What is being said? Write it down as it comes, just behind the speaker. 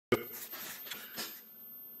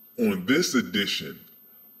On this edition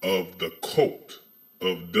of The Cult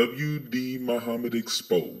of W.D. Muhammad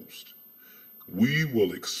Exposed, we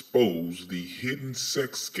will expose the hidden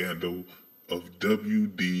sex scandal of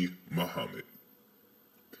W.D. Muhammad.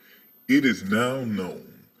 It is now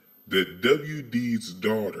known that W.D.'s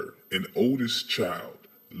daughter and oldest child,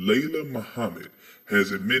 Layla Muhammad,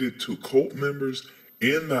 has admitted to cult members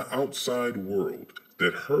and the outside world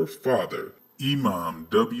that her father, Imam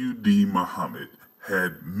W.D. Muhammad,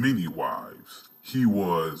 had many wives. He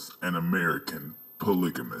was an American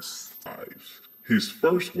polygamist. His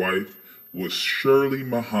first wife was Shirley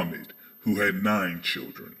Muhammad, who had 9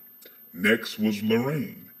 children. Next was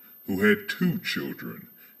Lorraine, who had 2 children.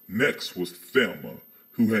 Next was Thelma,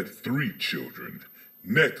 who had 3 children.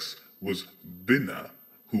 Next was Bina,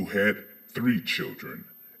 who had 3 children.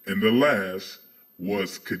 And the last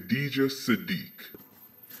was Khadija Sadiq.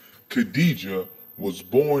 Khadija was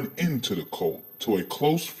born into the cult to a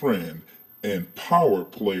close friend and power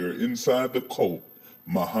player inside the cult,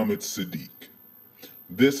 Mohammed Sadiq.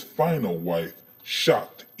 This final wife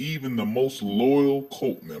shocked even the most loyal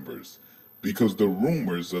cult members because the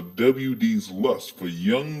rumors of WD's lust for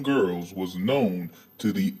young girls was known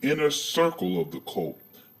to the inner circle of the cult,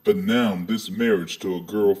 but now this marriage to a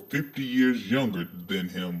girl 50 years younger than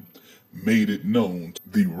him made it known to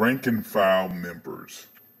the rank and file members.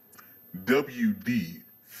 WD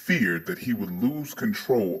feared that he would lose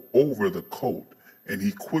control over the cult, and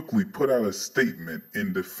he quickly put out a statement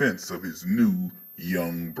in defense of his new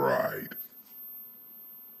young bride.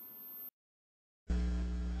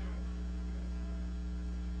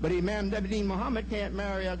 But Imam W.D. Muhammad can't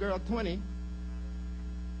marry a girl 20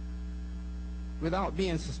 without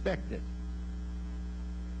being suspected.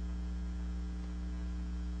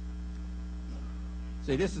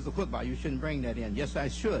 See, this is the khutbah. You shouldn't bring that in. Yes, I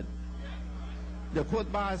should. The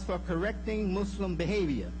khutbah is for correcting Muslim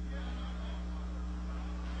behavior.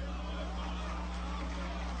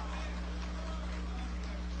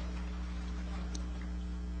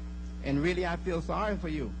 And really, I feel sorry for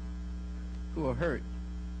you who are hurt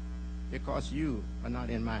because you are not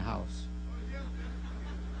in my house.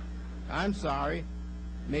 I'm sorry.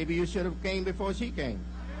 Maybe you should have came before she came.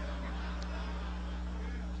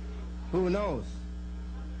 Who knows?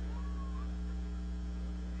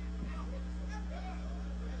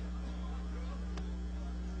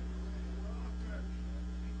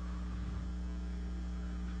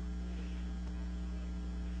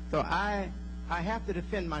 So I have to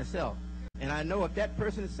defend myself. And I know if that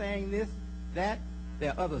person is saying this, that,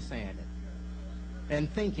 there are others saying it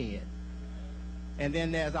and thinking it. And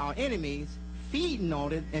then there's our enemies feeding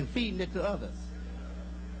on it and feeding it to others.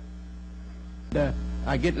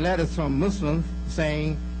 I get letters from Muslims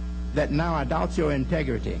saying that now I doubt your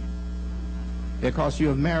integrity because you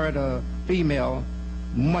have married a female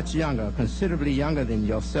much younger, considerably younger than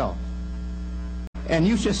yourself. And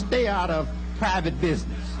you should stay out of private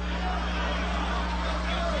business.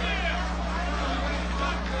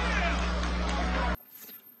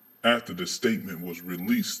 After the statement was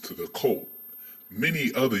released to the cult,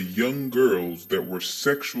 many other young girls that were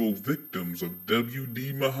sexual victims of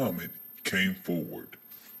W.D. Muhammad came forward.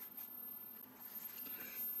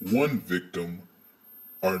 One victim,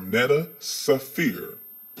 Arnetta Safir,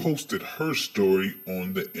 posted her story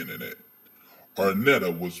on the internet.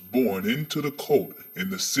 Arnetta was born into the cult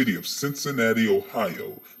in the city of Cincinnati,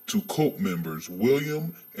 Ohio, to cult members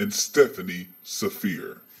William and Stephanie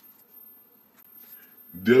Safir.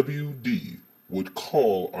 WD would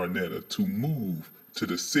call Arnetta to move to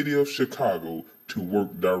the city of Chicago to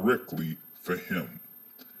work directly for him.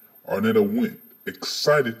 Arnetta went,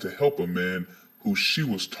 excited to help a man who she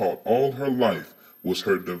was taught all her life was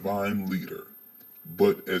her divine leader.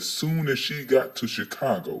 But as soon as she got to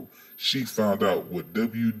Chicago, she found out what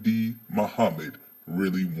W.D. Muhammad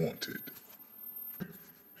really wanted.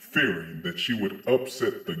 Fearing that she would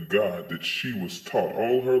upset the God that she was taught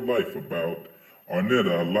all her life about,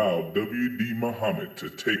 Arnetta allowed W.D. Muhammad to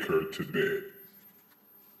take her to bed.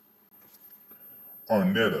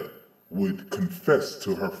 Arnetta would confess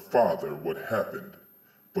to her father what happened,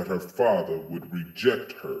 but her father would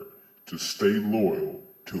reject her to stay loyal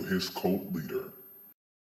to his cult leader.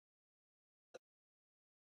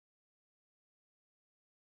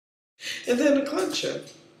 And then the clincher,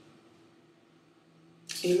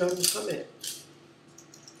 Imam Mohammed,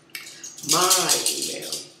 my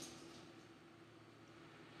Imam,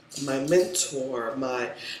 my mentor,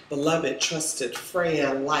 my beloved, trusted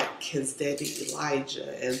friend, like his daddy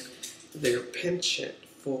Elijah, and their penchant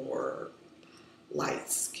for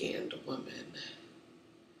light-skinned women,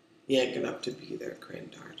 yanking up to be their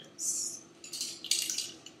grand artists.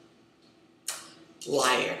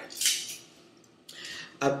 Liar.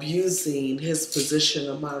 abusing his position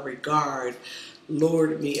of my regard,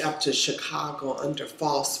 lured me up to Chicago under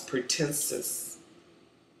false pretenses,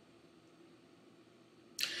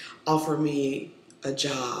 offered me a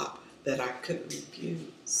job that I couldn't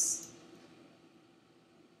refuse,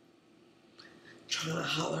 trying to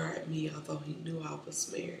holler at me although he knew I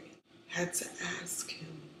was married. Had to ask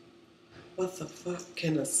him, what the fuck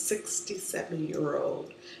can a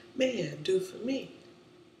 67-year-old man do for me?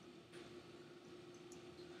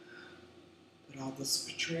 But I was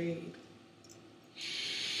betrayed.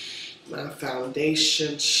 My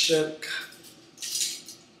foundation shook.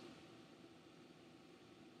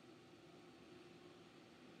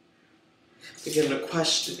 Began to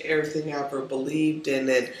question everything I ever believed in,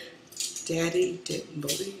 and Daddy didn't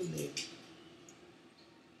believe me.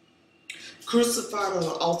 Crucified on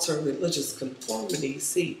the altar of religious conformity,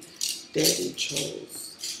 see, Daddy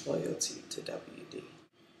chose loyalty to WD.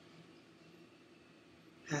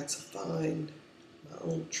 Had to find my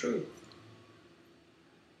own truth.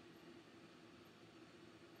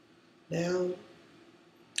 Now,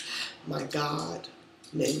 my God,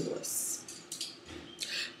 nameless.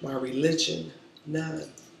 My religion, none.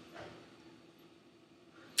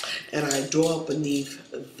 And I dwell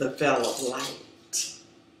beneath the veil of light.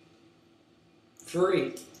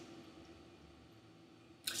 Free.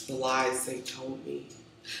 The lies they told me,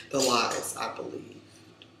 the lies I believed.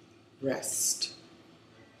 Rest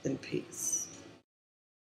in peace.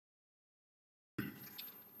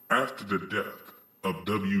 After the death of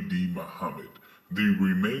W.D. Muhammad, the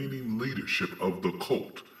remaining leadership of the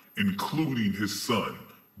cult, including his son,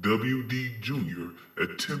 W.D. Jr.,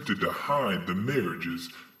 attempted to hide the marriages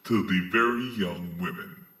to the very young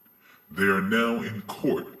women. They are now in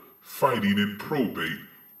court fighting in probate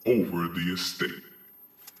over the estate.